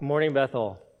Good morning,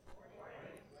 Bethel.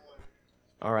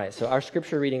 All right, so our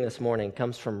scripture reading this morning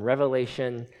comes from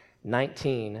Revelation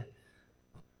 19,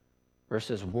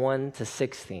 verses 1 to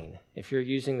 16. If you're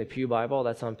using the Pew Bible,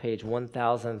 that's on page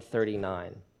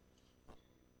 1039.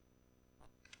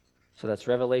 So that's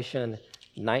Revelation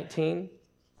 19,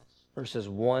 verses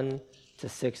 1 to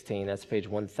 16. That's page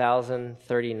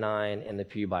 1039 in the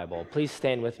Pew Bible. Please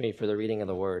stand with me for the reading of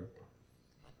the word.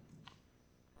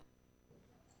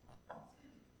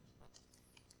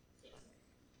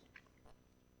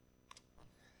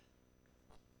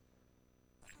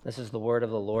 This is the word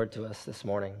of the Lord to us this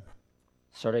morning,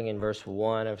 starting in verse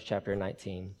 1 of chapter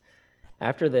 19.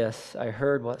 After this, I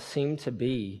heard what seemed to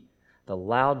be the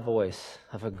loud voice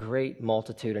of a great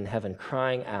multitude in heaven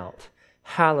crying out,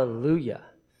 "Hallelujah!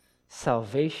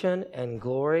 Salvation and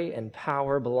glory and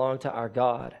power belong to our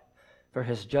God, for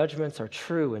his judgments are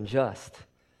true and just.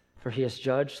 For he has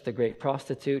judged the great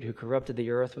prostitute who corrupted the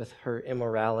earth with her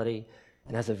immorality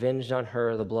and has avenged on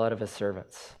her the blood of his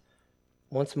servants."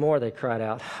 Once more they cried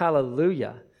out,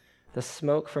 "Hallelujah! The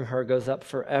smoke from her goes up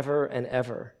forever and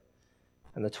ever."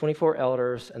 And the 24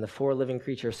 elders and the 4 living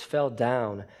creatures fell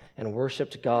down and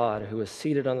worshiped God who is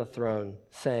seated on the throne,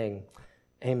 saying,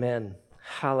 "Amen,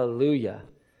 hallelujah."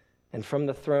 And from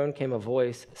the throne came a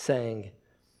voice saying,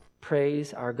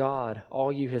 "Praise our God,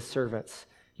 all you his servants,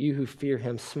 you who fear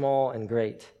him, small and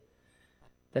great."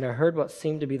 Then I heard what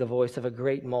seemed to be the voice of a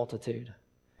great multitude,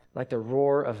 like the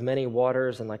roar of many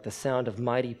waters and like the sound of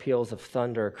mighty peals of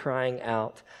thunder, crying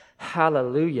out,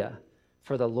 "Hallelujah!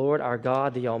 For the Lord our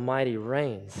God, the Almighty,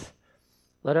 reigns.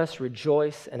 Let us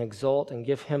rejoice and exult and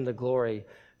give him the glory,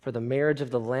 for the marriage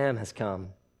of the Lamb has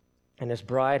come, and his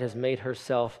bride has made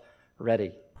herself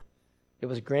ready. It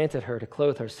was granted her to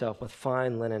clothe herself with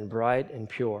fine linen, bright and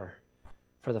pure,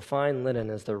 for the fine linen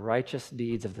is the righteous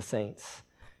deeds of the saints."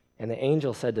 And the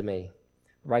angel said to me,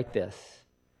 "Write this: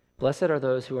 Blessed are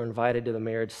those who are invited to the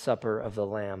marriage supper of the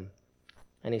Lamb."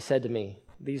 And he said to me,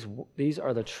 These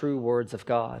are the true words of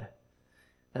God."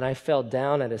 And I fell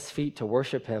down at his feet to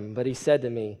worship him, but he said to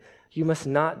me, "You must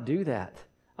not do that.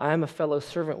 I am a fellow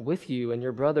servant with you and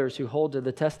your brothers who hold to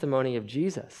the testimony of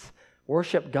Jesus.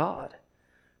 Worship God,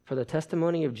 for the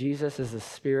testimony of Jesus is the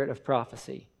spirit of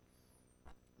prophecy."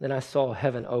 Then I saw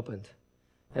heaven opened,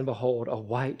 and behold, a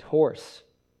white horse.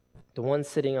 The one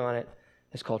sitting on it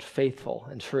is called Faithful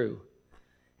and True,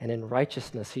 and in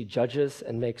righteousness he judges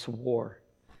and makes war.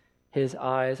 His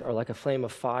eyes are like a flame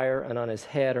of fire, and on his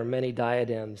head are many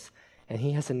diadems, and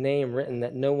he has a name written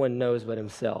that no one knows but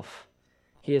himself.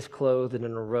 He is clothed in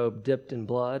a robe dipped in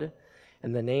blood,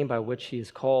 and the name by which he is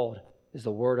called is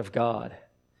the Word of God.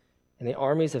 And the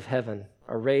armies of heaven,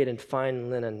 arrayed in fine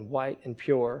linen, white and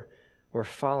pure, were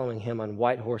following him on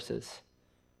white horses.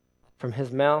 From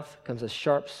his mouth comes a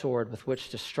sharp sword with which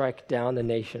to strike down the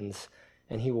nations,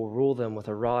 and he will rule them with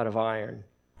a rod of iron.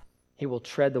 He will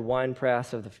tread the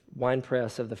winepress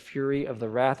of the fury of the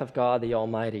wrath of God the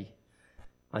Almighty.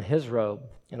 On his robe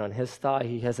and on his thigh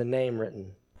he has a name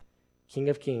written, King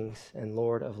of Kings and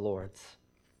Lord of Lords.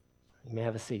 You may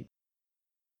have a seat.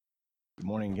 Good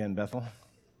morning again, Bethel.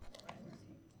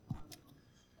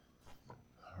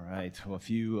 All right, well, if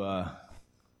you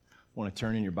want to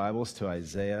turn in your Bibles to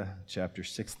Isaiah chapter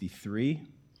 63.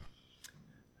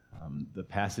 The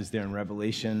passage there in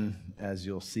Revelation, as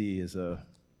you'll see, is a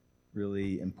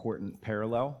really important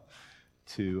parallel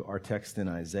to our text in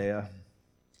Isaiah.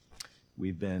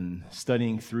 We've been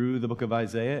studying through the book of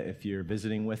Isaiah. If you're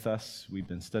visiting with us, we've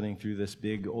been studying through this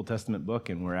big Old Testament book,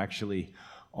 and we're actually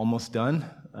almost done.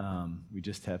 We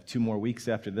just have 2 more weeks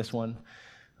after this one.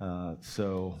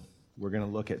 So we're going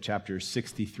to look at chapters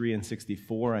 63 and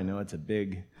 64. I know it's a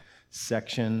big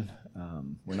section.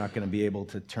 We're not going to be able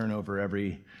to turn over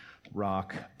every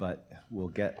rock, but we'll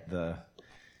get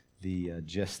the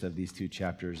gist of these 2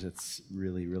 chapters. It's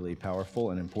really, really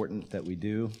powerful and important that we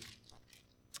do.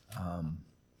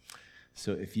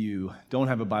 So if you don't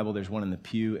have a Bible, there's one in the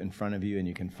pew in front of you, and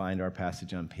you can find our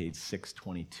passage on page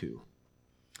 622.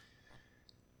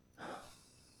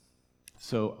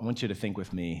 So I want you to think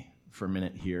with me for a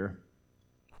minute here.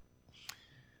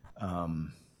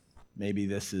 Maybe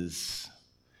this is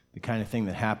the kind of thing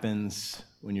that happens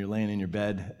when you're laying in your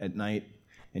bed at night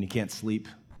and you can't sleep.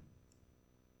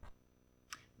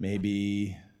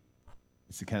 Maybe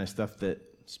it's the kind of stuff that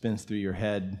spins through your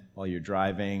head while you're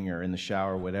driving or in the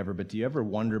shower or whatever, but do you ever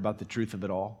wonder about the truth of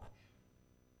it all?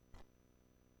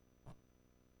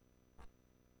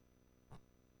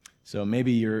 So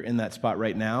maybe you're in that spot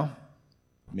right now.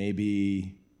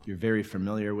 Maybe you're very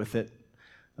familiar with it.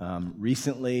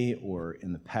 Recently or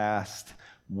in the past,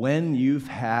 when you've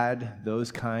had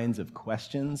those kinds of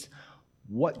questions,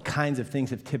 what kinds of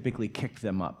things have typically kicked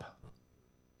them up?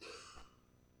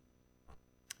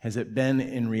 Has it been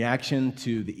in reaction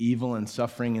to the evil and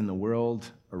suffering in the world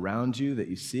around you that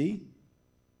you see?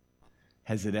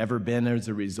 Has it ever been as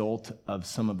a result of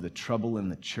some of the trouble in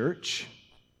the church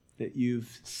that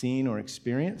you've seen or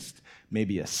experienced?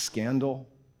 Maybe a scandal,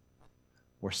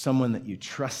 or someone that you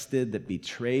trusted that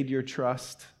betrayed your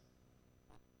trust?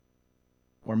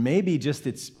 Or maybe just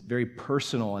it's very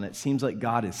personal and it seems like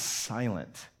God is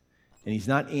silent and he's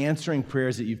not answering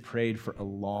prayers that you've prayed for a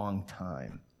long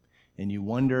time. And you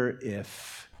wonder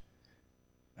if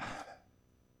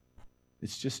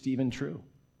it's just even true.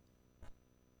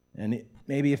 And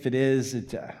maybe if it is,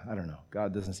 I don't know.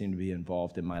 God doesn't seem to be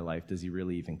involved in my life. Does he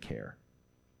really even care?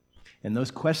 And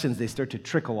those questions, they start to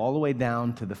trickle all the way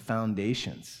down to the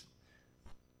foundations.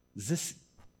 Did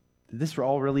this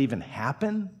all really even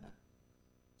happen?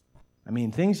 I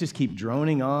mean, things just keep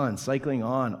droning on, cycling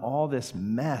on, all this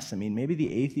mess. I mean, maybe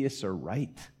the atheists are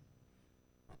right.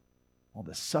 All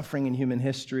the suffering in human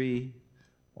history,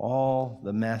 all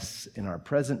the mess in our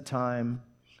present time,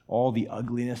 all the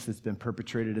ugliness that's been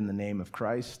perpetrated in the name of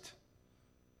Christ,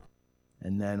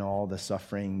 and then all the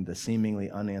suffering, the seemingly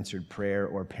unanswered prayer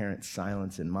or apparent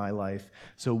silence in my life.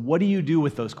 So what do you do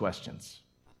with those questions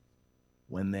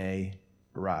when they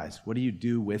arise? What do you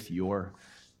do with your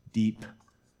deep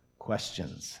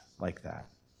questions like that?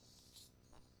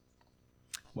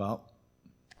 Well,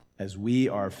 as we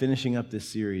are finishing up this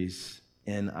series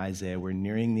in Isaiah, we're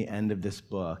nearing the end of this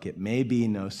book. It may be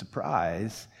no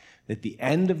surprise that the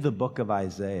end of the book of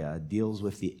Isaiah deals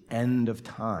with the end of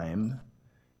time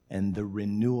and the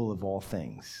renewal of all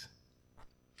things.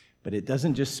 But it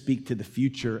doesn't just speak to the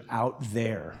future out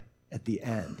there at the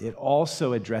end. It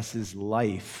also addresses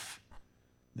life,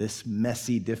 this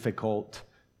messy, difficult,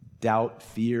 doubt,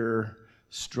 fear,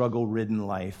 struggle-ridden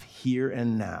life here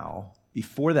and now,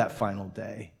 before that final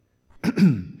day,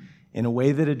 in a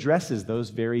way that addresses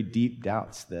those very deep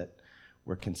doubts that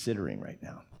we're considering right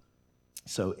now.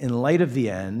 So in light of the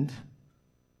end,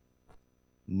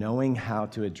 knowing how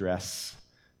to address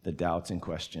the doubts and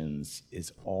questions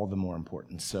is all the more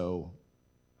important. So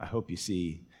I hope you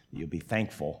see, you'll be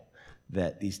thankful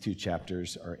that these two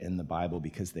chapters are in the Bible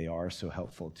because they are so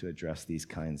helpful to address these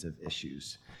kinds of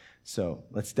issues. So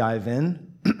let's dive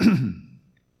in.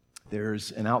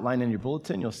 There's an outline in your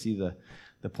bulletin. You'll see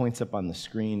the points up on the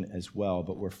screen as well.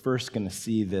 But we're first going to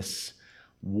see this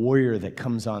warrior that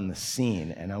comes on the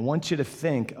scene. And I want you to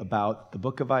think about the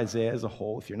book of Isaiah as a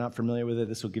whole. If you're not familiar with it,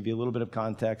 this will give you a little bit of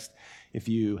context. If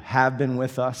you have been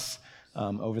with us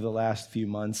over the last few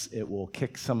months, it will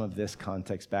kick some of this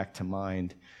context back to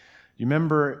mind. You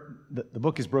remember the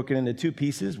book is broken into two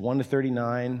pieces, 1 to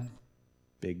 39,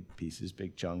 big pieces,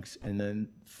 big chunks, and then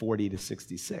 40 to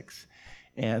 66.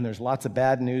 And there's lots of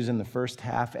bad news in the first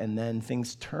half, and then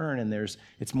things turn, and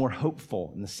it's more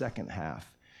hopeful in the second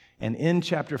half. And in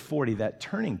chapter 40, that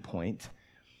turning point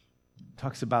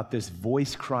talks about this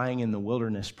voice crying in the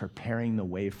wilderness, preparing the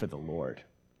way for the Lord.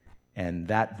 And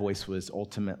that voice was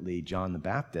ultimately John the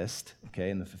Baptist,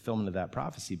 okay, in the fulfillment of that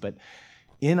prophecy. But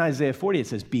in Isaiah 40, it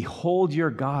says, "Behold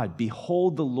your God,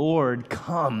 behold the Lord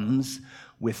comes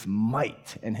with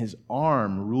might, and his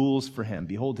arm rules for him.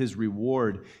 Behold, his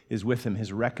reward is with him,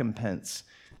 his recompense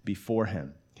before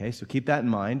him." Okay, so keep that in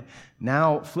mind.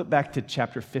 Now flip back to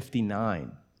chapter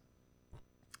 59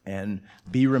 and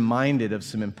be reminded of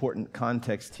some important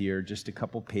context here just a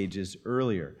couple pages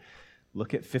earlier.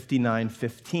 Look at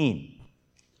 59:15.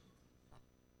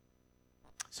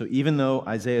 So even though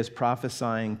Isaiah is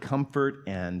prophesying comfort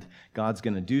and God's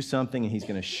going to do something and he's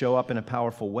going to show up in a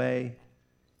powerful way,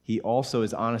 he also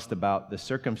is honest about the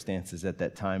circumstances at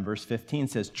that time. Verse 15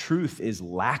 says, "Truth is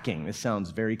lacking." This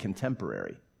sounds very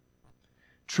contemporary.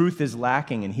 "Truth is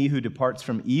lacking, and he who departs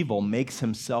from evil makes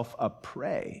himself a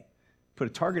prey." Put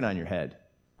a target on your head.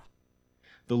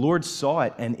 "The Lord saw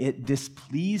it, and it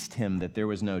displeased him that there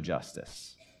was no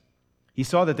justice. He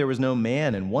saw that there was no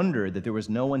man and wondered that there was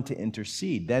no one to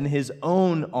intercede. Then his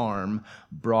own arm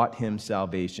brought him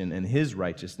salvation, and his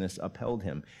righteousness upheld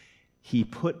him. He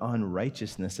put on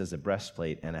righteousness as a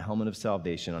breastplate and a helmet of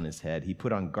salvation on his head. He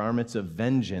put on garments of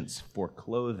vengeance for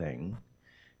clothing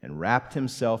and wrapped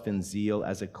himself in zeal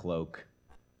as a cloak.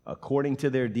 According to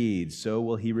their deeds, so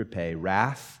will he repay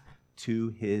wrath to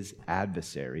his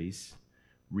adversaries,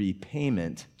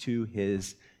 repayment to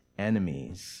his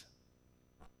enemies.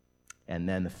 And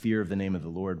then the fear of the name of the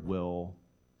Lord will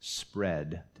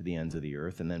spread to the ends of the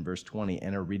earth." And then verse 20,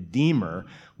 "And a Redeemer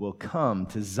will come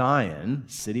to Zion,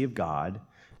 city of God,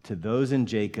 to those in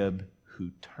Jacob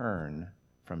who turn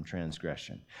from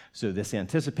transgression." So this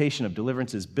anticipation of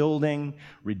deliverance is building,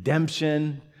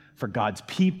 redemption, for God's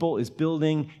people is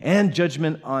building, and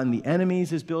judgment on the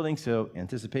enemies is building. So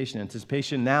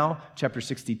anticipation. Now, chapter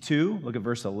 62, look at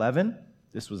verse 11.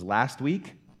 This was last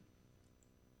week.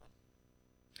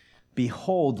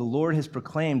 Behold, the Lord has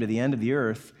proclaimed to the end of the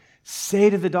earth, say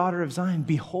to the daughter of Zion,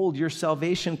 behold, your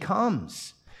salvation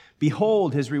comes.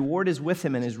 Behold, his reward is with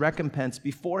him and his recompense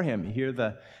before him. You hear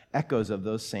the echoes of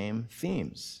those same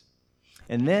themes.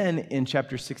 And then in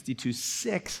chapter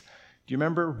 62:6, do you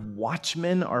remember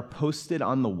watchmen are posted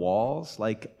on the walls,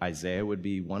 like Isaiah would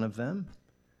be one of them,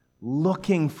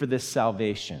 looking for this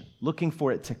salvation, looking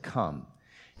for it to come.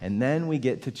 And then we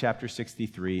get to chapter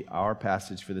 63, our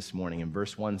passage for this morning, and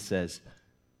verse 1 says,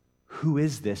 who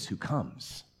is this who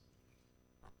comes?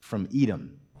 From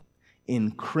Edom, in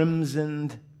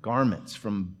crimsoned garments,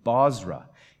 from Bozrah,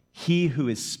 he who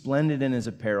is splendid in his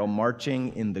apparel,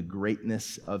 marching in the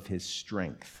greatness of his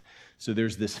strength. So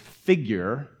there's this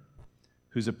figure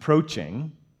who's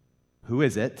approaching. Who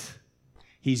is it?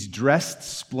 He's dressed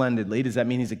splendidly. Does that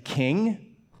mean he's a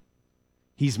king?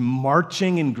 He's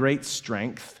marching in great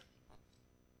strength.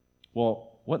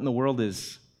 Well, what in the world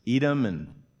is Edom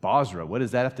and Bozrah? What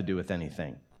does that have to do with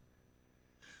anything?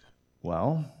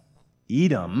 Well,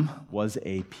 Edom was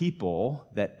a people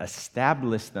that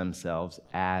established themselves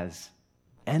as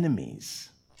enemies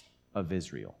of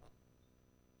Israel.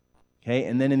 Okay,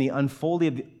 and then in the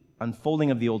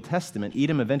unfolding of the Old Testament,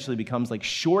 Edom eventually becomes like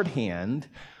shorthand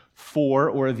for,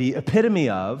 or the epitome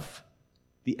of,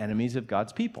 the enemies of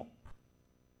God's people.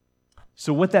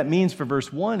 So what that means for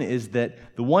verse 1 is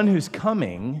that the one who's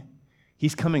coming,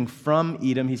 he's coming from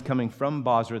Edom, he's coming from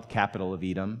Bozrah, the capital of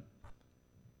Edom.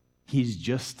 He's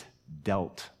just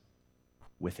dealt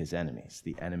with his enemies,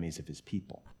 the enemies of his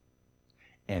people.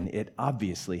 And it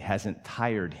obviously hasn't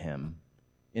tired him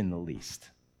in the least.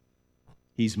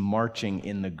 He's marching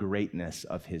in the greatness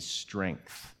of his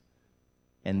strength.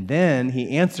 And then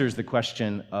he answers the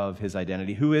question of his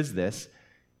identity. Who is this?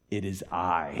 It is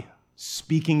I,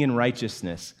 speaking in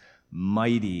righteousness,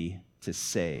 mighty to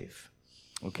save.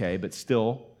 Okay, but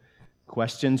still,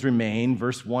 questions remain.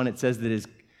 Verse 1, it says that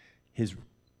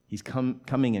he's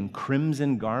coming in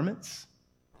crimson garments.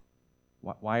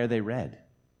 Why are they red?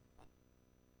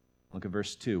 Look at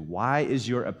verse 2. Why is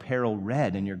your apparel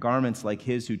red and your garments like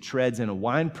his who treads in a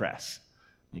winepress?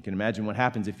 You can imagine what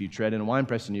happens if you tread in a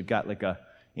winepress and you've got like a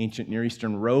ancient Near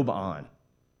Eastern robe on.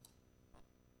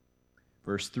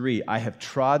 Verse 3, I have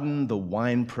trodden the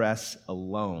winepress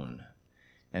alone,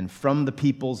 and from the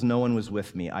peoples no one was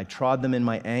with me. I trod them in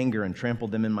my anger and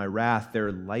trampled them in my wrath.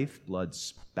 Their lifeblood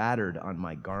spattered on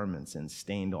my garments and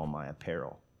stained all my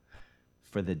apparel.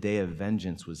 For the day of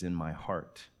vengeance was in my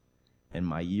heart, and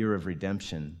my year of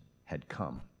redemption had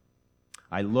come.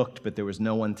 I looked, but there was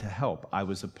no one to help. I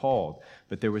was appalled,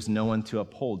 but there was no one to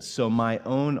uphold. So my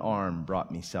own arm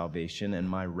brought me salvation, and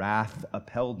my wrath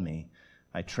upheld me.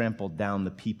 I trampled down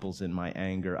the peoples in my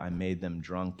anger. I made them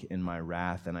drunk in my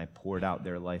wrath, and I poured out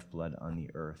their lifeblood on the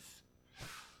earth.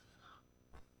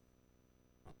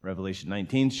 Revelation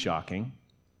 19 is shocking.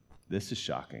 This is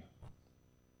shocking.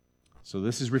 So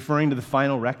this is referring to the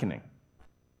final reckoning.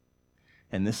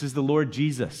 And this is the Lord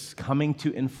Jesus coming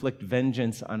to inflict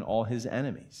vengeance on all his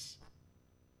enemies.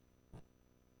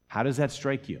 How does that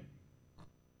strike you?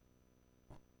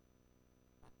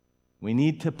 We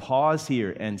need to pause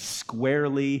here and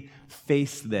squarely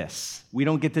face this. We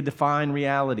don't get to define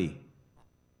reality.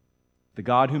 The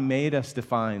God who made us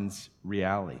defines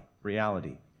reality.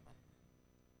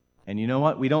 And you know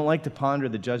what? We don't like to ponder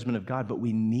the judgment of God, but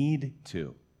we need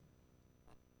to.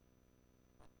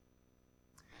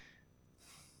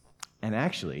 And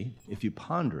actually, if you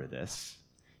ponder this,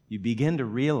 you begin to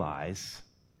realize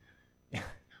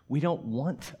we don't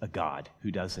want a God who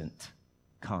doesn't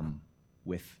come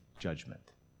with judgment.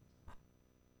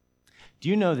 Do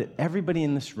you know that everybody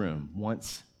in this room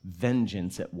wants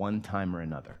vengeance at one time or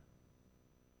another?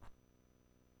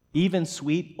 Even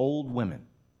sweet old women.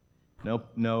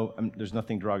 No, there's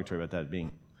nothing derogatory about that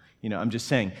being, I'm just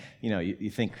saying, you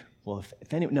think, well,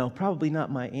 if any, no, probably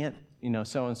not my aunt,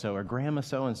 so-and-so, or grandma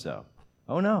so-and-so.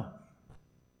 Oh, no.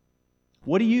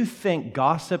 What do you think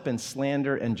gossip and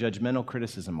slander and judgmental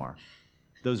criticism are?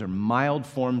 Those are mild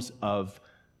forms of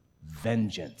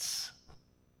vengeance.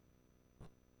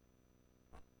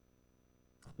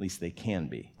 At least they can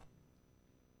be.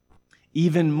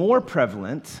 Even more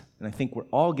prevalent, and I think we're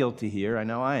all guilty here, I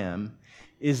know I am,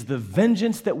 is the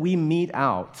vengeance that we mete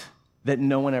out that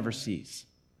no one ever sees.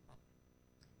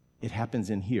 It happens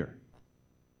in here.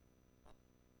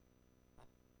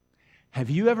 Have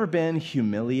you ever been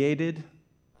humiliated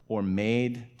or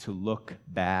made to look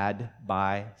bad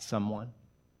by someone?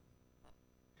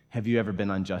 Have you ever been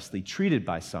unjustly treated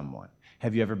by someone?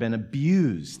 Have you ever been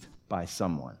abused by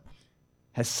someone?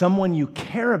 Has someone you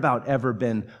care about ever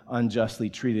been unjustly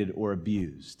treated or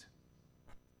abused?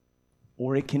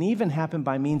 Or it can even happen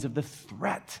by means of the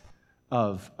threat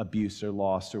of abuse or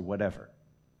loss or whatever.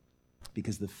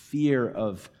 Because the fear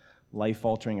of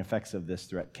life-altering effects of this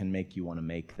threat can make you want to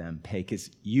make them pay, because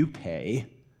you pay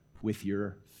with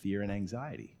your fear and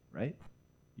anxiety, right?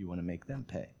 You want to make them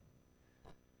pay.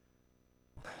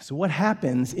 So what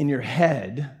happens in your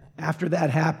head after that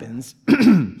happens,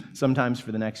 sometimes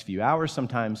for the next few hours,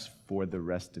 sometimes for the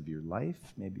rest of your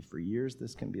life, maybe for years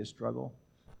this can be a struggle.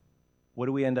 What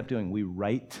do we end up doing? We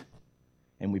write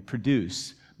and we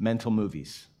produce mental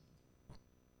movies.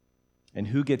 And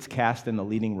who gets cast in the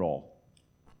leading role?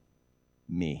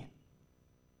 Me.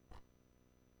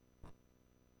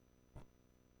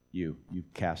 You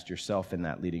cast yourself in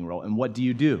that leading role. And what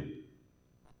do?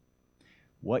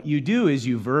 What you do is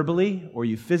you verbally or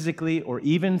you physically or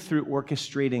even through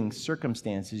orchestrating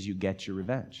circumstances, you get your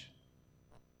revenge.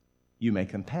 You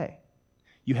make them pay.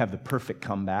 You have the perfect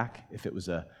comeback if it was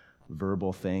a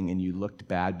verbal thing and you looked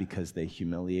bad because they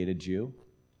humiliated you.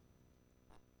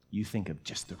 You think of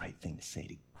just the right thing to say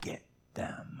to get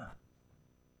them.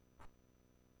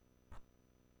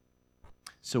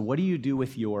 So what do you do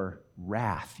with your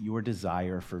wrath, your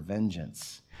desire for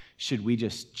vengeance? Should we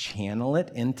just channel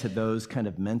it into those kind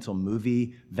of mental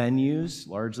movie venues,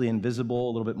 largely invisible,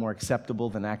 a little bit more acceptable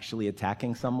than actually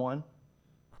attacking someone?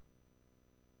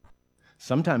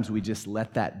 Sometimes we just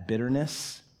let that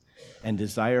bitterness and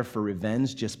desire for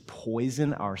revenge just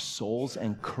poison our souls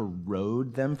and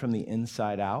corrode them from the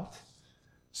inside out.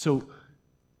 So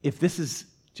if this is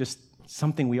just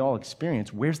something we all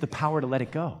experience, where's the power to let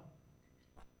it go?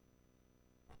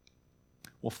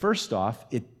 Well, first off,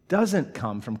 it doesn't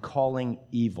come from calling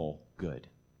evil good.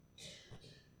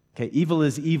 Okay, evil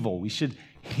is evil. We should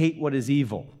hate what is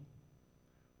evil.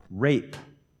 Rape,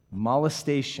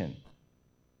 molestation,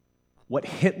 what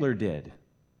Hitler did,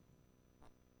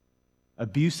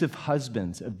 abusive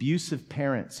husbands, abusive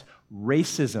parents,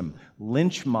 racism,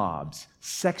 lynch mobs,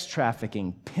 sex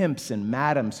trafficking, pimps and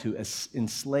madams who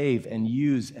enslave and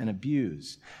use and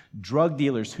abuse, drug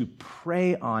dealers who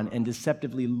prey on and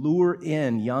deceptively lure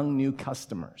in young new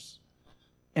customers,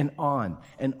 and on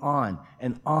and on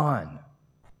and on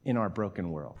in our broken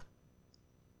world.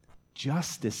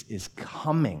 Justice is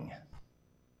coming.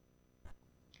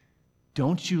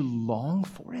 Don't you long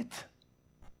for it?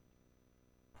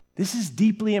 This is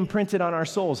deeply imprinted on our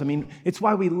souls. I mean, it's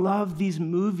why we love these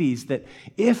movies, that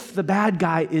if the bad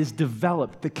guy is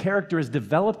developed, the character is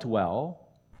developed well,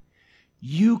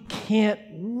 you can't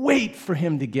wait for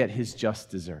him to get his just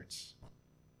desserts.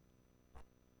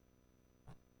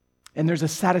 And there's a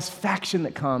satisfaction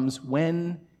that comes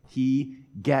when he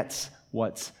gets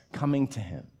what's coming to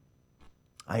him.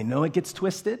 I know it gets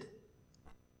twisted,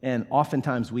 and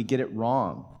oftentimes we get it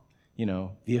wrong. You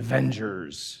know, the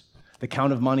Avengers, the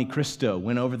Count of Monte Cristo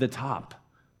went over the top,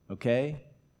 okay?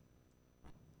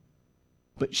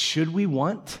 But should we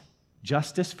want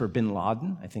justice for bin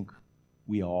Laden? I think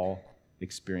we all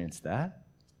experience that.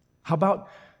 How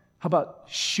about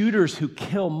shooters who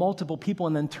kill multiple people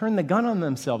and then turn the gun on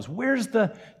themselves? Where's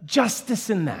the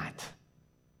justice in that?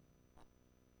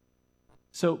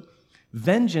 So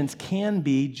vengeance can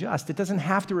be just. It doesn't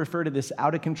have to refer to this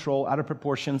out of control, out of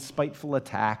proportion, spiteful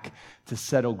attack to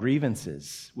settle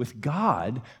grievances. With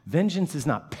God, vengeance is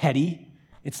not petty.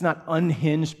 It's not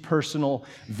unhinged personal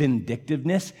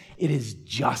vindictiveness. It is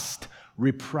just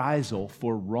reprisal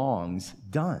for wrongs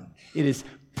done. It is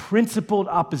principled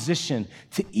opposition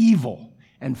to evil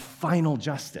and final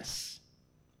justice.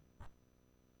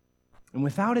 And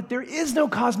without it, there is no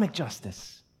cosmic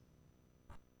justice.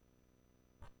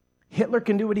 Hitler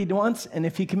can do what he wants, and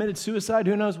if he committed suicide,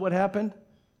 who knows what happened?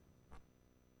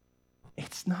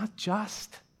 It's not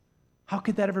just. How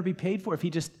could that ever be paid for if he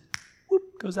just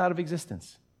goes out of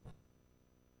existence?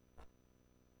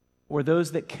 Or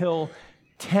those that kill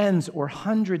tens or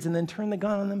hundreds and then turn the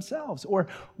gun on themselves. Or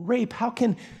rape. How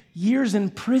can years in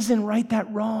prison right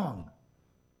that wrong?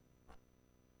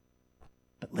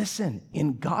 But listen,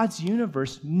 in God's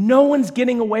universe, no one's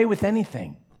getting away with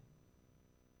anything.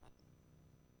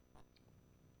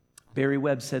 Barry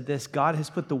Webb said this: God has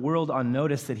put the world on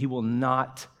notice that he will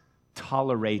not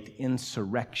tolerate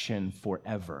insurrection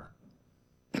forever.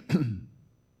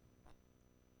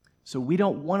 So we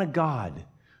don't want a God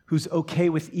who's okay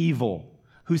with evil,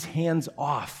 who's hands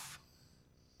off.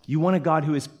 You want a God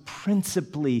who is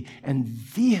principally and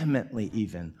vehemently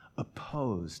even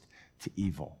opposed to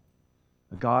evil.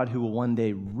 A God who will one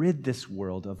day rid this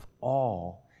world of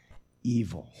all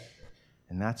evil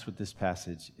And that's what this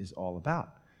passage is all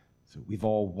about. So we've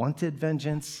all wanted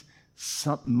vengeance.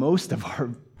 Most of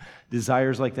our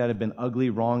desires like that have been ugly,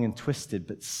 wrong, and twisted,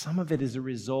 but some of it is a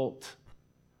result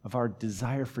of our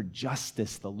desire for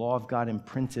justice, the law of God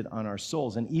imprinted on our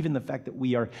souls, and even the fact that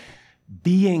we are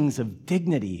beings of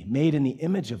dignity made in the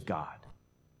image of God.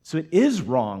 So it is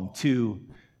wrong to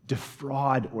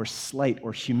defraud or slight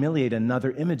or humiliate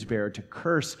another image bearer, to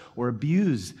curse or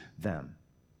abuse them.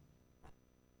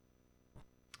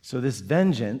 So this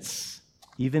vengeance,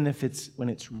 even if when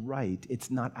it's right, it's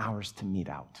not ours to mete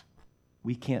out.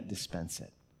 We can't dispense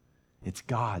it. It's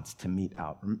God's to mete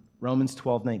out. Romans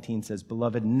 12:19 says,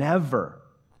 "Beloved, never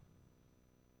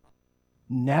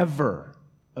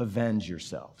avenge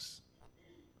yourselves,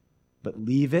 but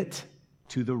leave it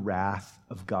to the wrath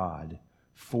of God,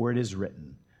 for it is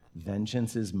written,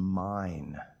 'Vengeance is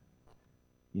mine.'"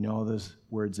 You know all those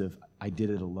words of, "I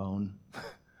did it alone.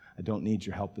 I don't need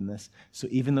your help in this." So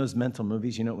even those mental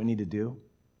movies, you know what we need to do?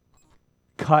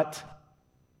 Cut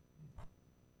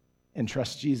and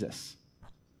trust Jesus.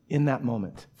 In that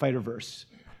moment, fight or verse,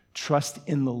 trust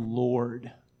in the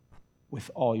Lord with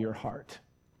all your heart,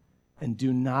 and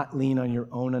do not lean on your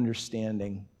own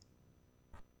understanding.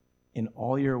 In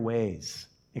all your ways,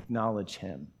 acknowledge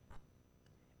him.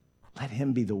 Let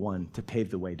him be the one to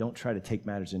pave the way. Don't try to take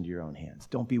matters into your own hands.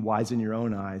 Don't be wise in your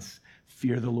own eyes.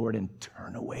 Fear the Lord and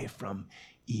turn away from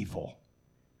evil.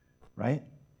 Right?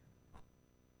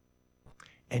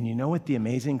 And you know what the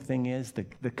amazing thing is? The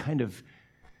kind of,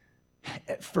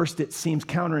 at first it seems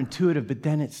counterintuitive, but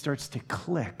then it starts to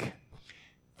click.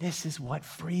 This is what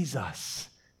frees us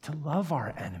to love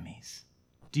our enemies.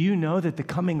 Do you know that the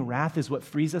coming wrath is what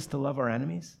frees us to love our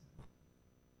enemies?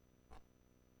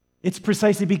 It's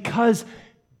precisely because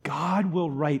God will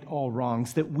right all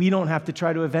wrongs that we don't have to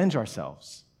try to avenge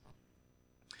ourselves.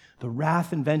 The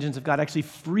wrath and vengeance of God actually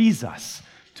frees us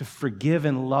to forgive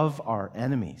and love our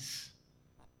enemies.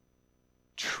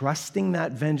 Trusting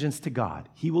that vengeance to God.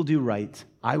 He will do right.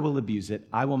 I will abuse it.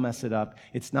 I will mess it up.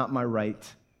 It's not my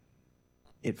right.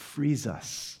 It frees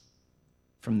us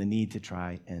from the need to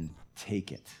try and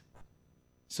take it.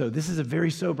 So this is a very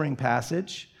sobering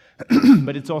passage,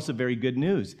 but it's also very good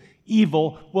news.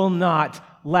 Evil will not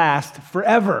last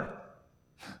forever.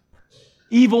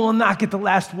 Evil will not get the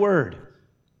last word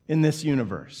in this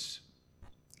universe.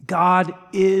 God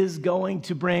is going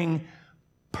to bring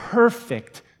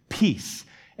perfect peace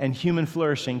and human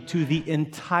flourishing to the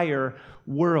entire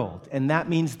world. And that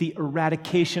means the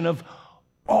eradication of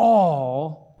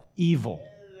all evil.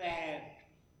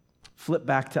 Flip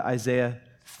back to Isaiah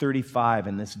 35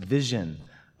 and this vision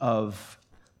of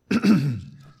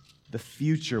the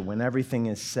future when everything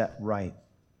is set right.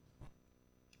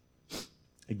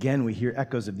 Again, we hear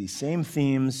echoes of these same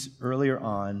themes earlier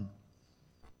on.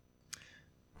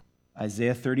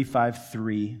 Isaiah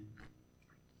 35:3.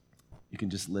 You can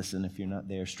just listen if you're not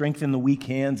there. "Strengthen the weak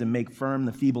hands and make firm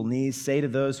the feeble knees. Say to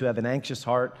those who have an anxious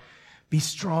heart, be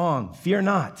strong, fear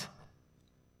not.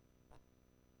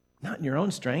 Not in your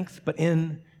own strength, but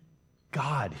in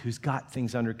God, who's got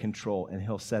things under control, and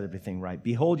he'll set everything right.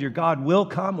 Behold, your God will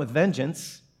come with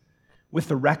vengeance, with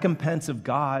the recompense of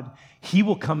God. He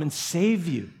will come and save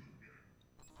you."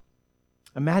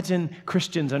 Imagine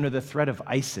Christians under the threat of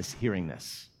ISIS hearing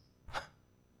this.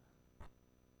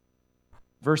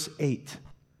 Verse 8,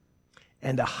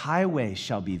 "And a highway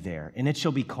shall be there, and it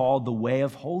shall be called the way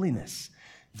of holiness.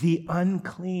 The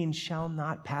unclean shall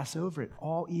not pass over it.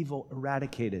 All evil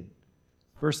eradicated."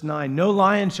 Verse 9, "No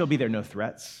lion shall be there," no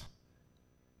threats,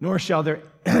 nor shall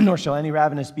any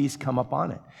ravenous beast come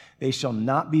upon it. They shall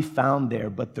not be found there,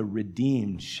 but the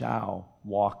redeemed shall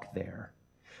walk there.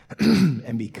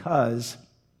 And because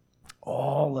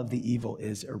all of the evil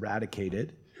is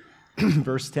eradicated,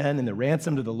 verse 10, "And the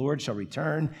ransomed of the Lord shall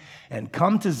return and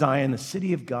come to Zion, the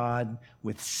city of God,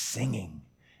 with singing.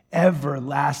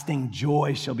 Everlasting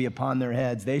joy shall be upon their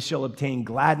heads. They shall obtain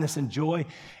gladness and joy,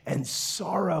 and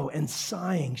sorrow and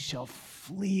sighing shall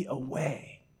flee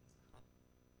away."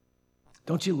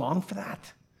 Don't you long for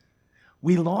that?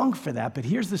 We long for that, but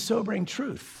here's the sobering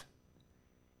truth.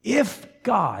 If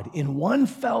God, in one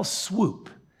fell swoop,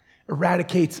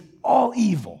 eradicates all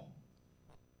evil,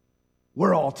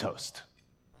 we're all toast.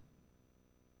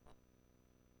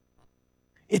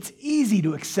 It's easy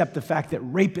to accept the fact that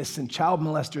rapists and child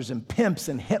molesters and pimps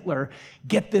and Hitler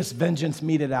get this vengeance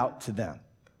meted out to them.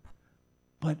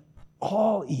 But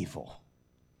all evil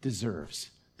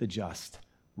deserves the just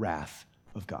wrath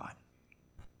of God,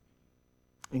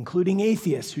 including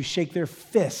atheists who shake their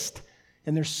fist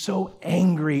and they're so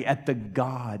angry at the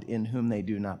God in whom they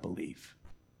do not believe.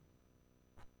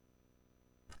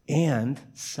 And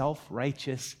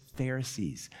self-righteous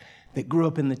Pharisees that grew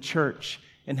up in the church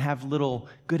and have little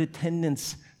good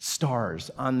attendance stars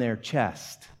on their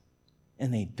chest,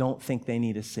 and they don't think they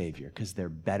need a Savior because they're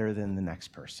better than the next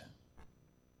person.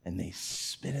 And they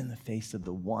spit in the face of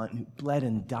the one who bled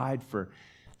and died for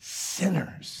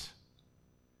sinners.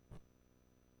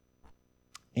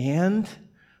 And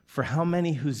for how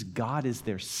many whose God is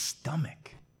their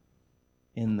stomach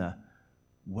in the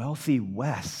wealthy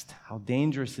West, how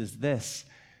dangerous is this?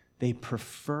 They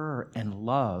prefer and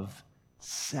love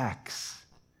sex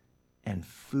and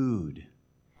food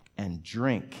and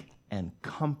drink and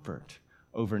comfort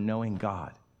over knowing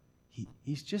God.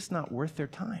 He's just not worth their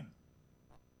time.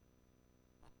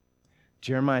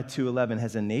 Jeremiah 2:11,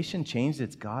 has a nation changed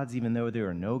its gods even though there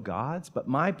are no gods? But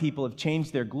my people have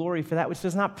changed their glory for that which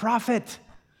does not profit.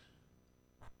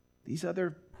 These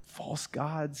other false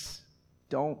gods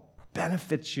don't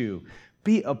benefit you.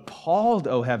 Be appalled,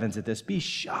 O heavens, at this. Be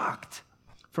shocked.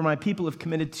 For my people have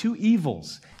committed two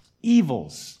evils.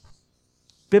 Evils.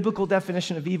 Biblical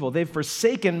definition of evil. They've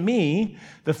forsaken me,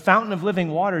 the fountain of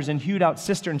living waters, and hewed out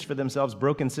cisterns for themselves,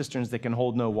 broken cisterns that can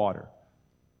hold no water.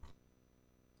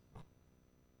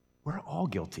 We're all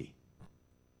guilty.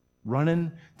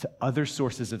 Running to other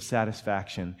sources of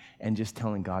satisfaction and just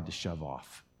telling God to shove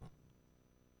off.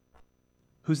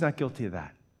 Who's not guilty of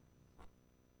that?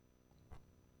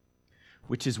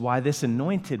 Which is why this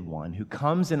anointed one who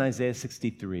comes in Isaiah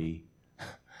 63,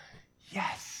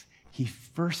 yes, he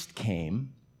first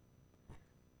came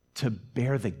to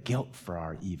bear the guilt for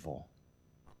our evil.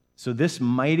 So this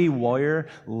mighty warrior,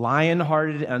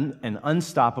 lion-hearted and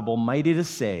unstoppable, mighty to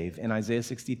save in Isaiah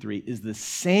 63 is the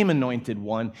same anointed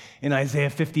one in Isaiah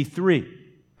 53.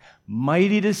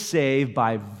 Mighty to save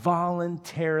by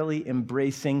voluntarily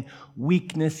embracing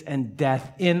weakness and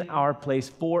death in our place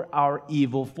for our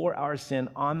evil, for our sin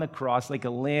on the cross, like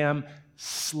a lamb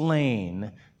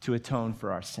slain to atone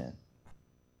for our sin.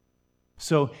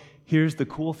 So here's the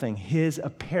cool thing. His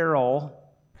apparel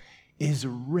is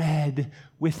red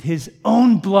with his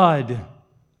own blood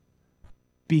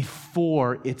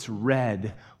before it's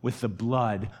red with the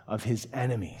blood of his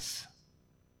enemies.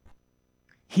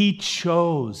 He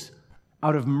chose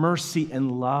out of mercy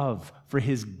and love for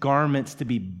his garments to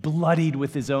be bloodied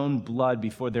with his own blood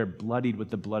before they're bloodied with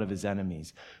the blood of his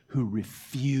enemies who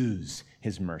refuse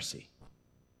his mercy.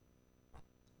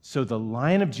 So the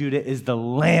Lion of Judah is the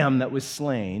lamb that was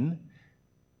slain.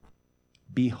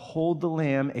 Behold the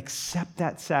lamb, accept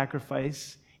that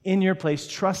sacrifice in your place,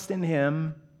 trust in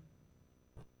him.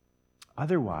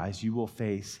 Otherwise, you will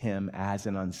face him as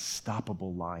an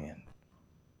unstoppable lion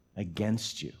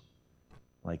against you,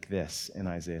 like this in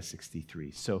Isaiah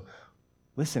 63. So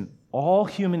listen, all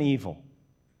human evil,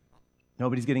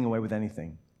 nobody's getting away with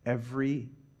anything. Every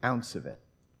ounce of it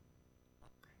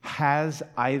has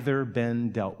either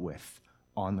been dealt with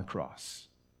on the cross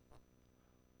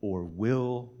or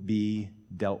will be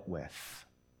dealt with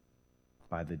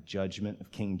by the judgment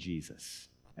of King Jesus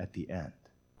at the end.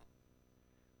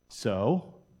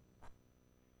 So,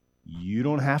 you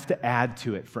don't have to add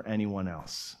to it for anyone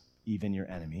else, even your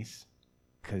enemies,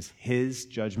 because his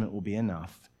judgment will be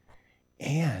enough.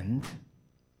 And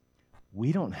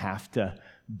we don't have to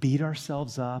beat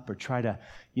ourselves up or try to,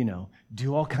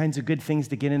 do all kinds of good things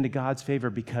to get into God's favor,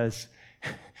 because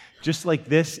just like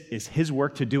this is his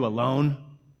work to do alone,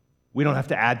 we don't have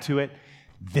to add to it.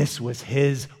 This was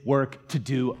his work to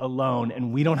do alone,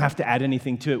 and we don't have to add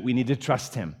anything to it. We need to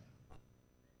trust him.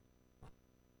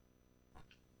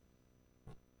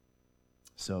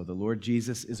 So the Lord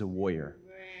Jesus is a warrior.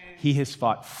 He has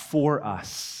fought for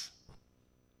us.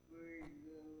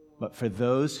 But for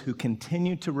those who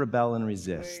continue to rebel and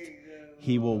resist,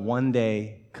 he will one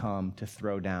day come to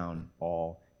throw down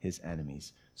all his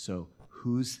enemies. So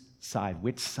whose side,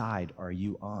 which side are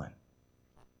you on?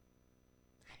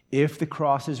 If the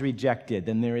cross is rejected,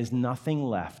 then there is nothing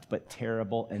left but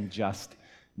terrible and just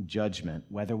judgment,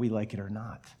 whether we like it or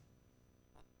not.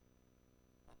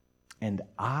 And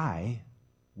I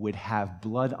would have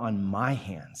blood on my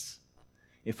hands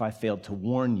if I failed to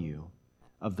warn you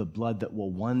of the blood that will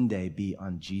one day be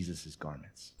on Jesus'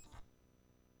 garments.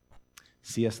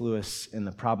 C.S. Lewis, in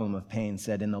The Problem of Pain,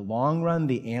 said, in the long run,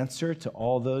 the answer to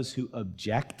all those who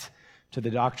object to the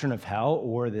doctrine of hell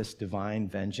or this divine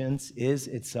vengeance is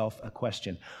itself a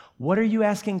question. What are you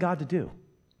asking God to do?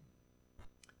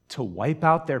 To wipe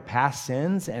out their past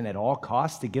sins and at all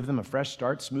costs to give them a fresh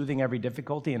start, smoothing every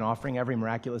difficulty and offering every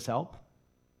miraculous help?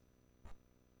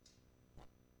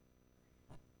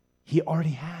 He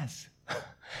already has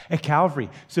at Calvary.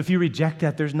 So if you reject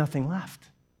that, there's nothing left.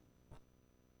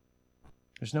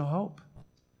 There's no hope.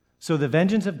 So the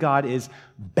vengeance of God is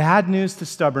bad news to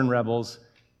stubborn rebels,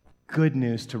 good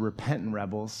news to repentant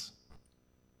rebels,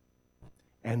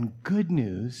 and good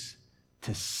news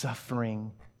to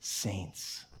suffering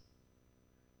saints.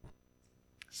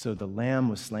 So the Lamb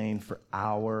was slain for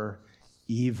our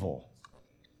evil.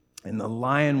 And the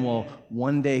Lion will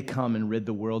one day come and rid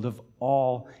the world of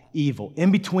all evil.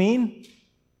 In between,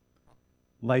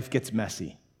 life gets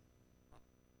messy.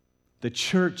 The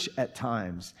church at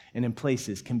times and in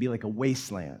places can be like a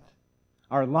wasteland.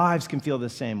 Our lives can feel the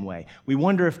same way. We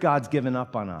wonder if God's given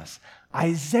up on us.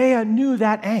 Isaiah knew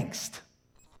that angst.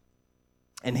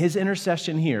 And his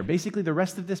intercession here, basically the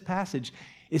rest of this passage,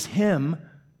 is him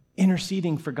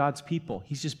interceding for God's people.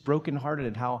 He's just brokenhearted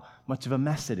at how much of a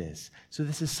mess it is. So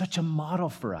this is such a model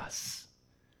for us,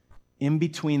 in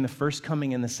between the first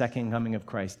coming and the second coming of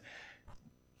Christ,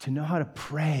 to know how to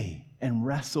pray and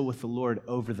wrestle with the Lord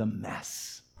over the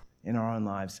mess in our own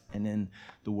lives and in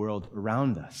the world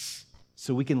around us.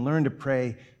 So we can learn to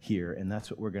pray here, and that's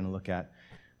what we're going to look at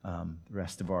the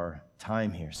rest of our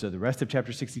time here. So the rest of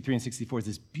chapter 63 and 64 is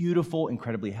this beautiful,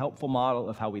 incredibly helpful model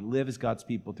of how we live as God's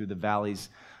people through the valleys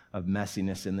of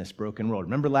messiness in this broken world.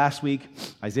 Remember last week,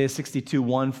 Isaiah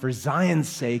 62:1, for Zion's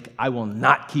sake, I will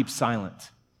not keep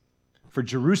silent. For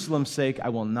Jerusalem's sake, I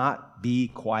will not be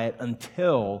quiet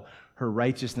until her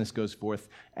righteousness goes forth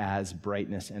as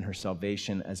brightness and her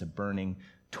salvation as a burning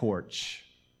torch.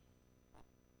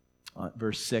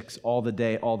 Verse 6, all the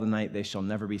day, all the night, they shall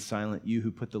never be silent. You who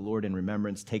put the Lord in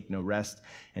remembrance, take no rest,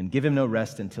 and give him no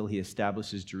rest until he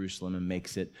establishes Jerusalem and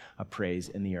makes it a praise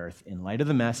in the earth. In light of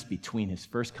the mess between his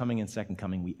first coming and second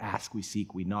coming, we ask, we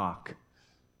seek, we knock.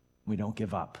 We don't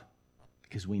give up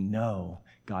because we know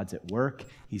God's at work,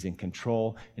 he's in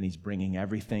control, and he's bringing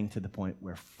everything to the point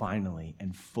where finally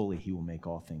and fully he will make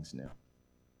all things new.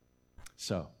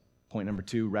 So, point number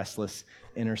 2, restless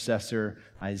intercessor.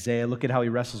 Isaiah, look at how he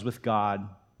wrestles with God.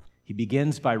 He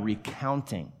begins by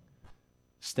recounting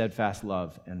steadfast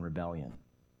love and rebellion.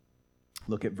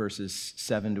 Look at verses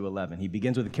 7 to 11. He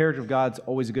begins with the character of God. It's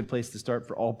always a good place to start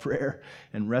for all prayer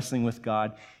and wrestling with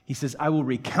God. He says, I will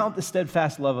recount the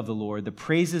steadfast love of the Lord, the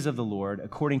praises of the Lord,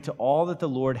 according to all that the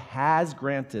Lord has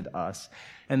granted us,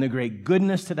 and the great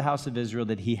goodness to the house of Israel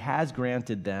that he has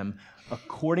granted them,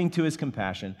 according to his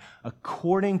compassion,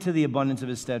 according to the abundance of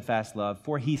his steadfast love.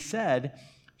 For he said,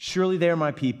 surely they are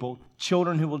my people,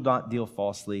 children who will not deal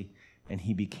falsely, and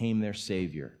he became their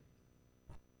Savior.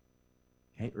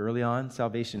 Okay, early on,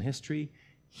 salvation history,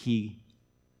 he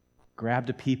grabbed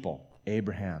a people,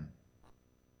 Abraham,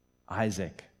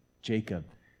 Isaac, Jacob,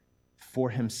 for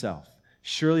himself.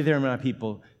 Surely they are my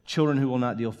people, children who will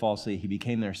not deal falsely. He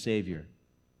became their Savior.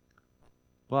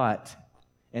 But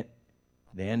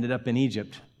they ended up in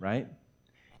Egypt, right?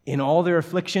 In all their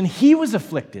affliction, he was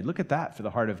afflicted. Look at that for the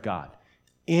heart of God.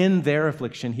 In their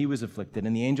affliction, he was afflicted,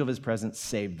 and the angel of his presence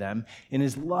saved them. In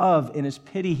his love, in his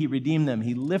pity, he redeemed them.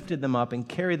 He lifted them up and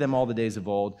carried them all the days of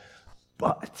old.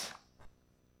 But,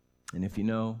 and if you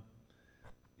know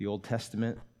the Old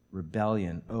Testament,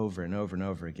 rebellion over and over and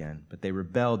over again. But they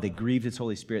rebelled, they grieved his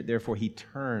Holy Spirit. Therefore, he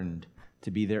turned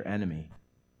to be their enemy.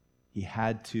 He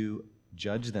had to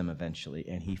judge them eventually,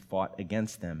 and he fought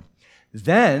against them.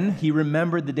 Then he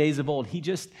remembered the days of old. He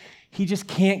just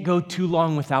can't go too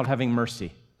long without having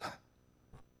mercy.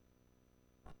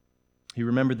 He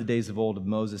remembered the days of old of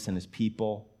Moses and his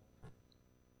people.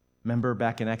 Remember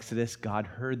back in Exodus, God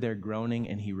heard their groaning,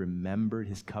 and he remembered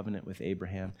his covenant with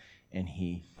Abraham, and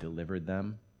he delivered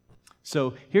them.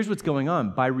 So here's what's going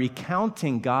on. By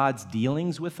recounting God's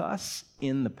dealings with us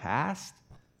in the past,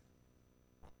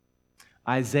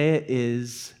 Isaiah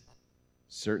is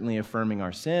certainly affirming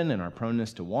our sin and our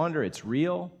proneness to wander. It's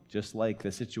real, just like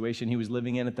the situation he was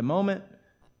living in at the moment.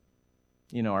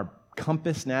 You know, our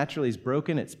compass naturally is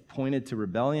broken. It's pointed to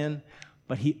rebellion.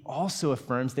 But he also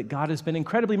affirms that God has been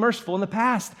incredibly merciful in the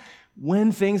past.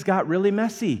 When things got really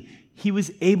messy, he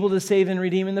was able to save and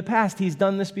redeem in the past. He's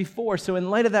done this before. So in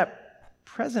light of that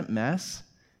present mess,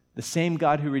 the same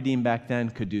God who redeemed back then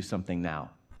could do something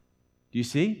now. Do you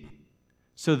see?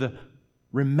 So the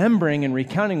remembering and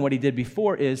recounting what he did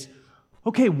before is,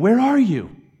 okay, where are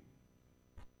you?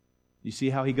 You see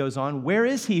how he goes on? Where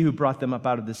is he who brought them up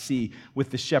out of the sea with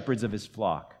the shepherds of his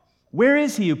flock? Where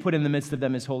is he who put in the midst of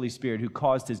them his Holy Spirit, who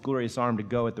caused his glorious arm to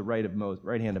go at the right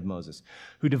hand of Moses,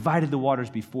 who divided the waters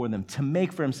before them to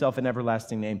make for himself an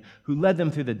everlasting name, who led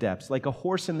them through the depths? Like a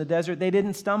horse in the desert, they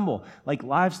didn't stumble. Like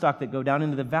livestock that go down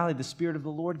into the valley, the Spirit of the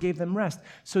Lord gave them rest.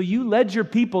 So you led your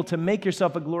people to make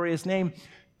yourself a glorious name.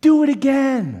 Do it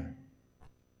again.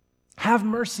 Have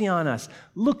mercy on us.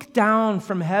 Look down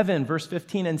from heaven, verse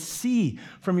 15, and see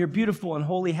from your beautiful and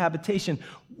holy habitation.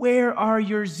 Where are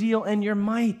your zeal and your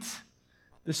might?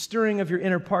 The stirring of your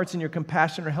inner parts and your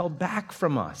compassion are held back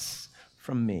from us,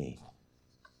 from me.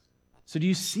 So do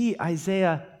you see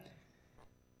Isaiah?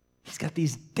 He's got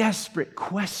these desperate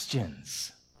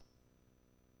questions.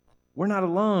 We're not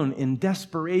alone in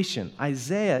desperation.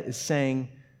 Isaiah is saying,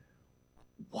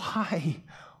 why?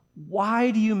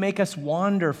 Why do you make us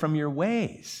wander from your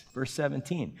ways? Verse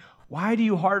 17. Why do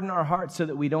you harden our hearts so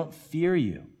that we don't fear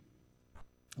you?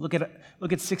 Look at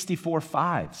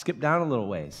 64:5. Skip down a little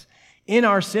ways. In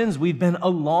our sins, we've been a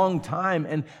long time,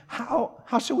 and how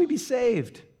shall we be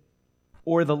saved?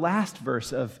 Or the last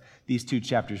verse of these two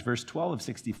chapters, verse 12 of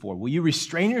 64. Will you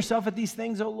restrain yourself at these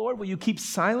things, O Lord? Will you keep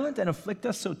silent and afflict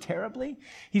us so terribly?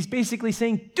 He's basically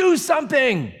saying, do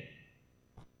something.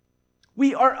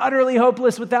 We are utterly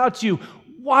hopeless without you.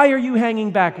 Why are you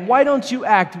hanging back? Why don't you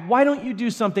act? Why don't you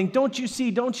do something? Don't you see?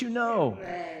 Don't you know?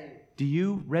 Do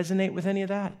you resonate with any of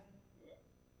that?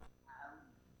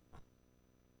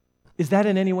 Is that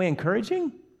in any way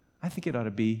encouraging? I think it ought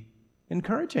to be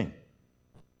encouraging.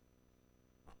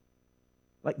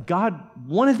 Like God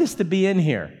wanted this to be in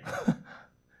here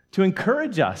to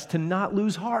encourage us to not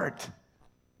lose heart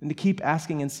and to keep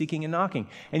asking and seeking and knocking.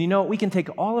 And you know, we can take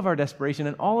all of our desperation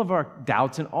and all of our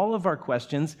doubts and all of our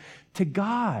questions to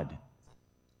God.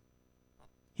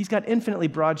 He's got infinitely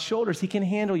broad shoulders. He can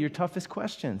handle your toughest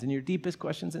questions and your deepest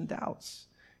questions and doubts.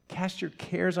 Cast your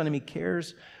cares on him. He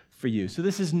cares for you. So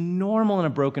this is normal in a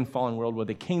broken, fallen world where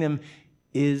the kingdom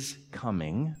is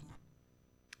coming,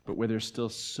 but where there's still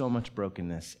so much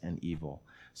brokenness and evil.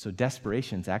 So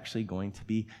desperation is actually going to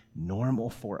be normal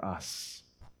for us.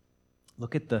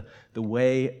 Look at the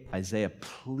way Isaiah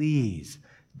pleads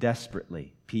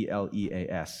desperately,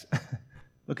 P-L-E-A-S.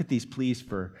 Look at these pleas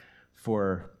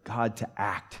for God to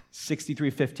act.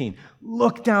 63:15,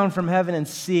 look down from heaven and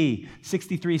see.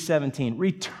 63:17,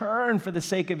 return for the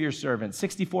sake of your servant.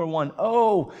 64:1,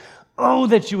 oh,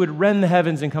 that you would rend the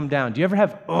heavens and come down. Do you ever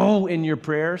have oh in your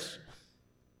prayers?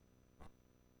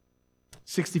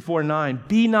 64:9,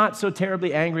 be not so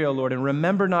terribly angry, O Lord, and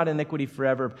remember not iniquity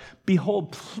forever.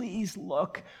 Behold, please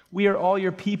look, we are all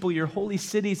your people. Your holy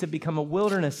cities have become a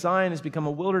wilderness. Zion has become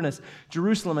a wilderness.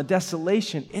 Jerusalem, a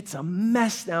desolation. It's a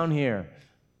mess down here.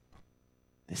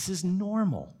 This is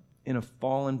normal in a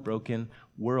fallen, broken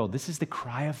world. This is the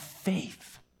cry of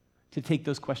faith, to take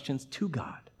those questions to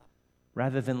God,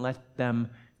 rather than let them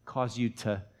cause you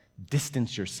to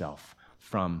distance yourself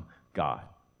from God.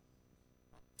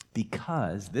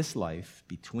 Because this life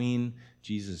between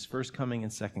Jesus' first coming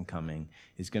and second coming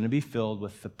is going to be filled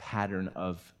with the pattern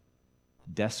of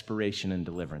desperation and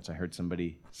deliverance. I heard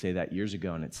somebody say that years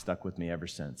ago, and it stuck with me ever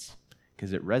since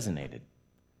because it resonated.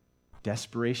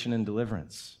 Desperation and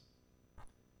deliverance.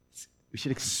 We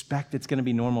should expect it's going to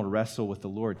be normal to wrestle with the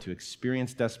Lord, to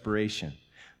experience desperation.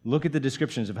 Look at the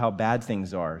descriptions of how bad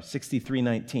things are.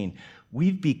 63:19.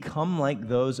 We've become like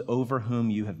those over whom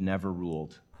you have never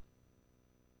ruled,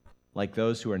 like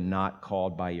those who are not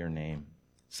called by your name.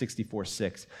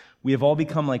 64:6. We have all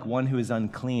become like one who is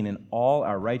unclean, and all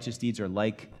our righteous deeds are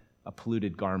like a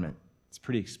polluted garment. It's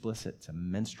pretty explicit. It's a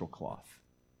menstrual cloth.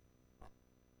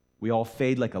 We all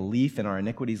fade like a leaf, and our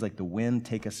iniquities like the wind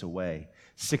take us away.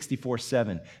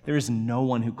 64:7. There is no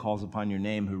one who calls upon your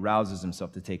name, who rouses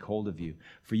himself to take hold of you.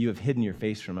 For you have hidden your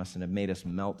face from us and have made us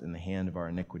melt in the hand of our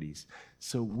iniquities.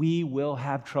 So we will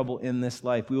have trouble in this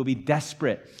life. We will be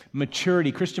desperate.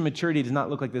 Maturity, Christian maturity does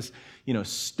not look like this,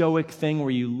 stoic thing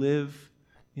where you live,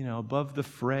 above the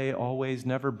fray, always,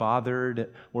 never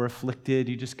bothered or afflicted.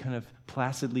 You just kind of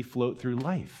placidly float through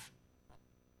life.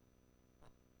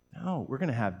 No, we're going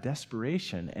to have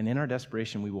desperation, and in our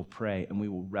desperation we will pray and we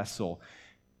will wrestle,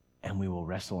 and we will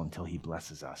wrestle until he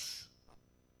blesses us.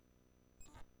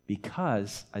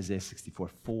 Because Isaiah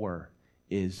 64:4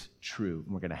 is true,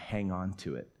 and we're going to hang on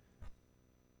to it.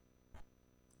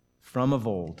 From of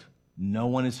old, no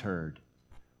one has heard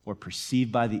or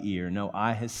perceived by the ear, no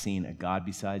eye has seen a God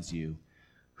besides you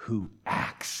who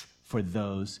acts for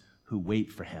those who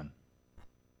wait for him.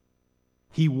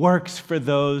 He works for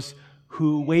those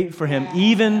who wait for him,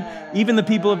 even the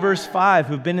people of verse 5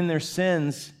 who've been in their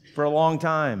sins for a long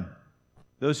time,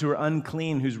 those who are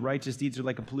unclean, whose righteous deeds are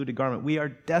like a polluted garment. We are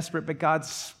desperate, but God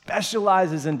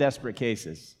specializes in desperate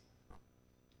cases.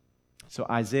 So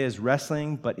Isaiah is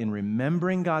wrestling, but in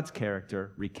remembering God's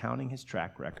character, recounting his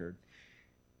track record,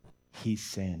 he's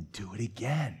saying, do it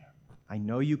again. I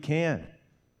know you can.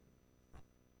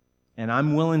 And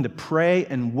I'm willing to pray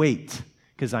and wait,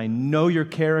 because I know your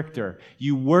character.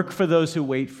 You work for those who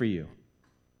wait for you.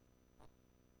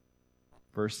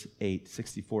 Verse 8,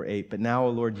 64:8. But now, O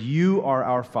Lord, you are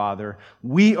our Father.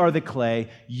 We are the clay.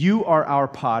 You are our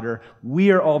potter.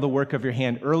 We are all the work of your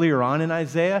hand. Earlier on in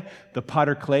Isaiah, the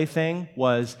potter-clay thing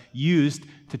was used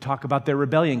to talk about their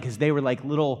rebellion because they were like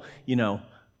little,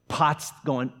 pots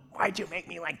going, why'd you make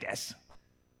me like this?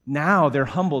 Now they're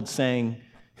humbled saying,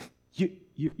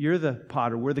 you're the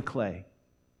potter, we're the clay.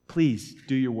 Please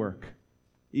do your work,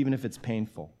 even if it's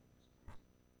painful.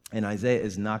 And Isaiah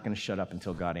is not going to shut up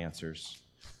until God answers.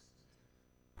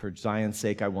 For Zion's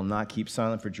sake, I will not keep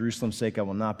silent. For Jerusalem's sake, I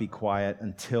will not be quiet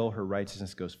until her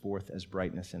righteousness goes forth as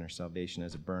brightness and her salvation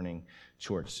as a burning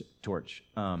torch.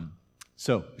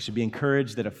 So we should be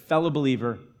encouraged that a fellow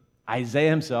believer,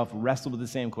 Isaiah himself, wrestled with the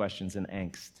same questions and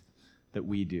angst that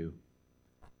we do.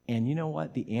 And you know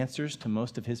what? The answers to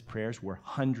most of his prayers were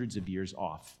hundreds of years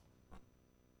off.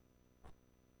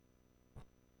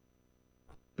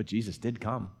 But Jesus did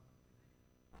come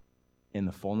in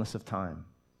the fullness of time.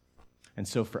 And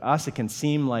so for us, it can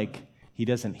seem like he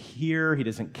doesn't hear, he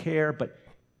doesn't care, but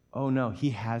oh no, he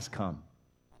has come.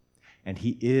 And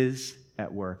he is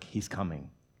at work. He's coming.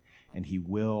 And he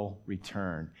will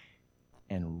return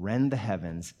and rend the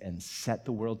heavens and set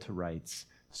the world to rights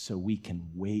so we can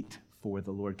wait for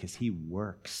the Lord, because he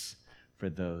works for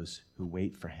those who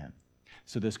wait for him.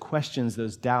 So those questions,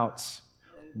 those doubts,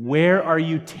 where are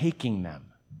you taking them?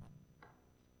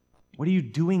 What are you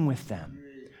doing with them?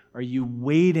 Are you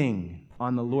waiting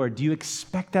on the Lord? Do you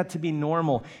expect that to be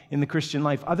normal in the Christian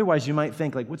life? Otherwise, you might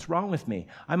think, what's wrong with me?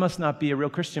 I must not be a real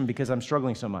Christian because I'm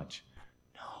struggling so much.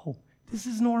 No, this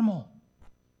is normal.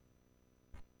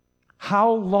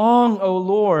 How long, O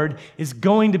Lord, is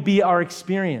going to be our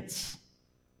experience?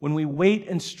 When we wait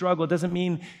and struggle, it doesn't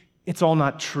mean it's all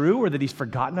not true or that he's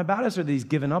forgotten about us or that he's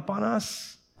given up on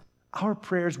us. Our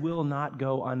prayers will not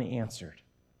go unanswered.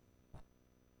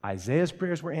 Isaiah's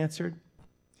prayers were answered.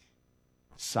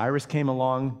 Cyrus came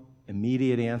along,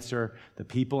 immediate answer. The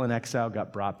people in exile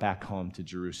got brought back home to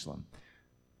Jerusalem.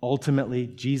 Ultimately,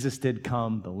 Jesus did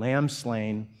come, the lamb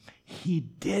slain. He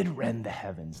did rend the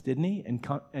heavens, didn't he?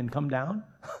 And come down?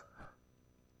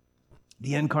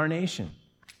 The incarnation.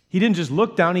 He didn't just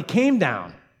look down, he came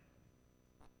down.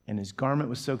 And his garment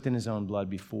was soaked in his own blood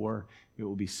before it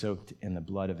will be soaked in the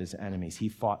blood of his enemies. He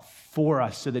fought for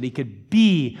us so that he could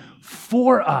be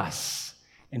for us.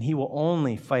 And he will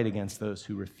only fight against those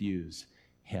who refuse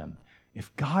him.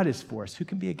 If God is for us, who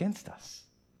can be against us?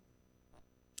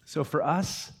 So for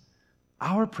us,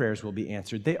 our prayers will be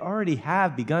answered. They already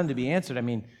have begun to be answered. I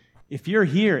mean, if you're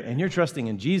here and you're trusting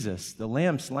in Jesus, the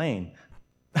Lamb slain,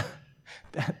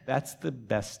 that's the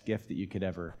best gift that you could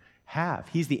ever have.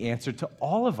 He's the answer to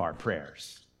all of our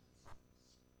prayers.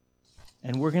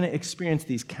 And we're going to experience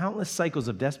these countless cycles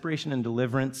of desperation and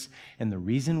deliverance, and the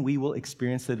reason we will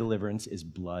experience the deliverance is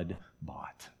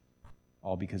blood-bought,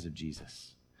 all because of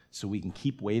Jesus. So we can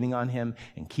keep waiting on him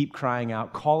and keep crying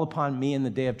out, call upon me in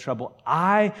the day of trouble.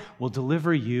 I will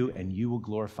deliver you, and you will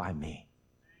glorify me.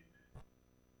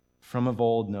 From of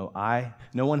old, no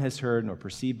one has heard, nor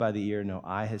perceived by the ear, no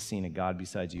eye has seen a God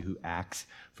besides you who acts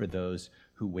for those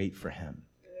who wait for him.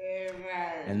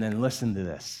 Amen. And then listen to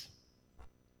this.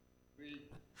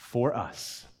 For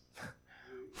us,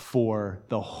 for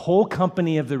the whole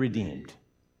company of the redeemed,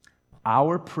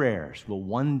 our prayers will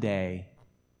one day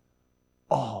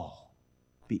all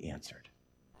be answered.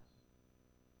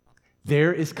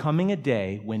 There is coming a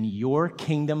day when your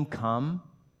kingdom come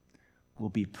will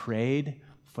be prayed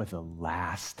for the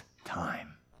last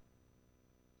time.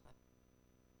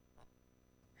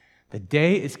 The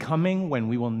day is coming when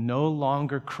we will no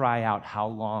longer cry out, how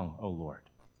long, O Lord?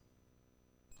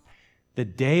 The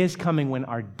day is coming when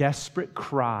our desperate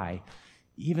cry,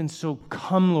 even so,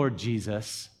 come, Lord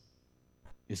Jesus,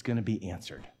 is going to be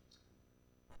answered.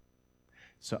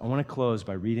 So I want to close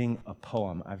by reading a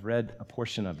poem. I've read a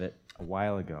portion of it a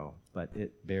while ago, but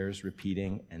it bears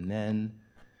repeating, and then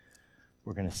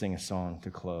we're going to sing a song to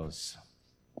close.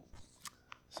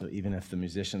 So even if the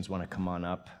musicians want to come on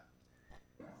up.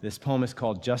 This poem is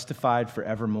called Justified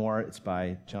Forevermore. It's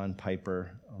by John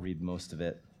Piper. I'll read most of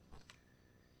it.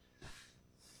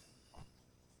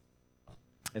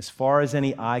 As far as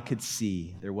any eye could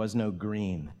see, there was no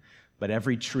green, but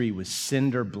every tree was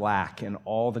cinder black, and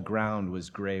all the ground was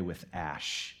gray with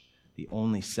ash. The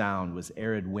only sound was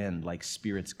arid wind like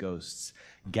spirits' ghosts,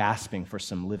 gasping for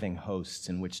some living hosts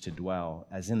in which to dwell,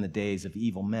 as in the days of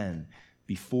evil men,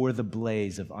 before the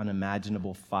blaze of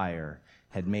unimaginable fire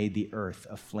had made the earth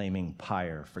a flaming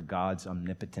pyre for God's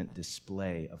omnipotent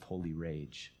display of holy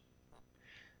rage.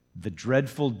 The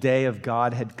dreadful day of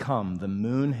God had come. The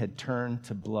moon had turned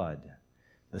to blood.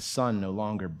 The sun no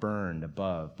longer burned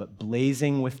above, but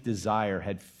blazing with desire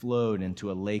had flowed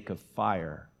into a lake of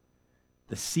fire.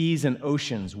 The seas and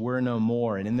oceans were no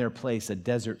more, and in their place a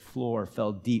desert floor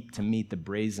fell deep to meet the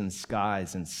brazen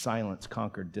skies, and silence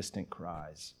conquered distant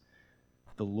cries.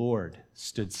 The Lord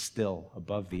stood still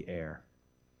above the air.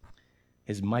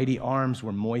 His mighty arms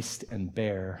were moist and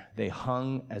bare. They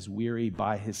hung as weary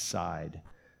by his side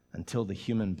until the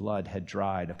human blood had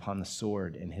dried upon the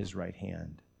sword in his right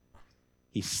hand.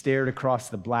 He stared across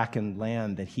the blackened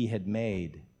land that he had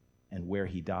made and where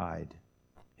he died.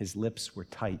 His lips were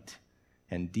tight,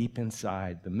 and deep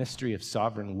inside, the mystery of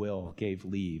sovereign will gave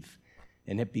leave,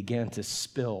 and it began to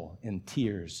spill in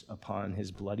tears upon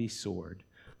his bloody sword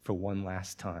for one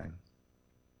last time.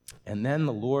 And then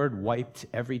the Lord wiped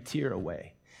every tear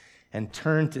away and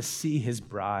turned to see his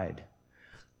bride.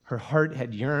 Her heart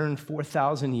had yearned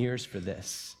 4,000 years for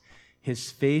this.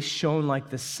 His face shone like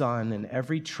the sun, and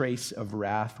every trace of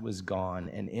wrath was gone.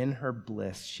 And in her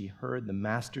bliss, she heard the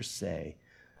Master say,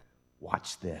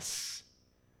 "Watch this.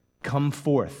 Come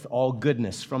forth, all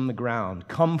goodness from the ground.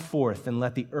 Come forth and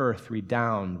let the earth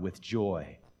redound with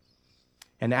joy."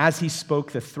 And as he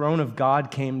spoke, the throne of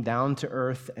God came down to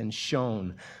earth and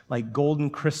shone like golden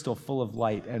crystal full of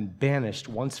light, and banished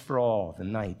once for all the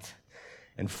night.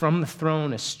 And from the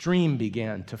throne a stream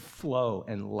began to flow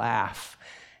and laugh.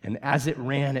 And as it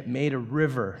ran, it made a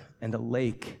river and a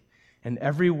lake. And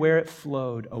everywhere it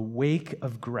flowed, a wake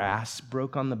of grass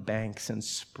broke on the banks and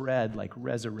spread like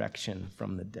resurrection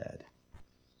from the dead.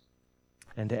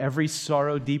 And every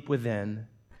sorrow deep within,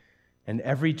 and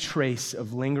every trace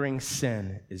of lingering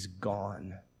sin is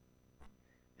gone.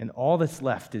 And all that's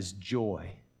left is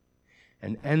joy,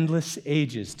 and endless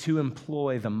ages to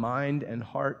employ the mind and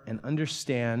heart and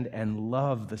understand and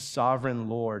love the sovereign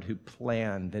Lord who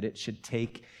planned that it should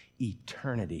take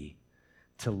eternity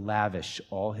to lavish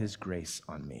all his grace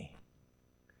on me.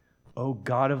 O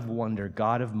God of wonder,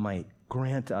 God of might,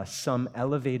 grant us some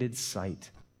elevated sight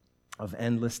of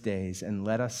endless days, and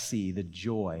let us see the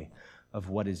joy of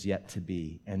what is yet to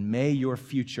be. And may your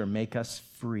future make us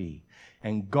free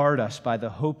and guard us by the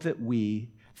hope that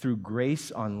we, through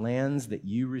grace on lands that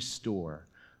you restore,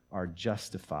 are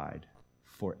justified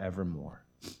forevermore.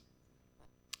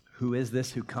 Who is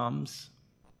this who comes?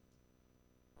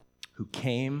 Who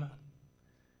came?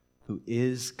 Who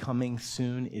is coming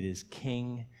soon? It is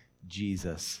King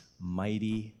Jesus,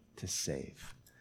 mighty to save.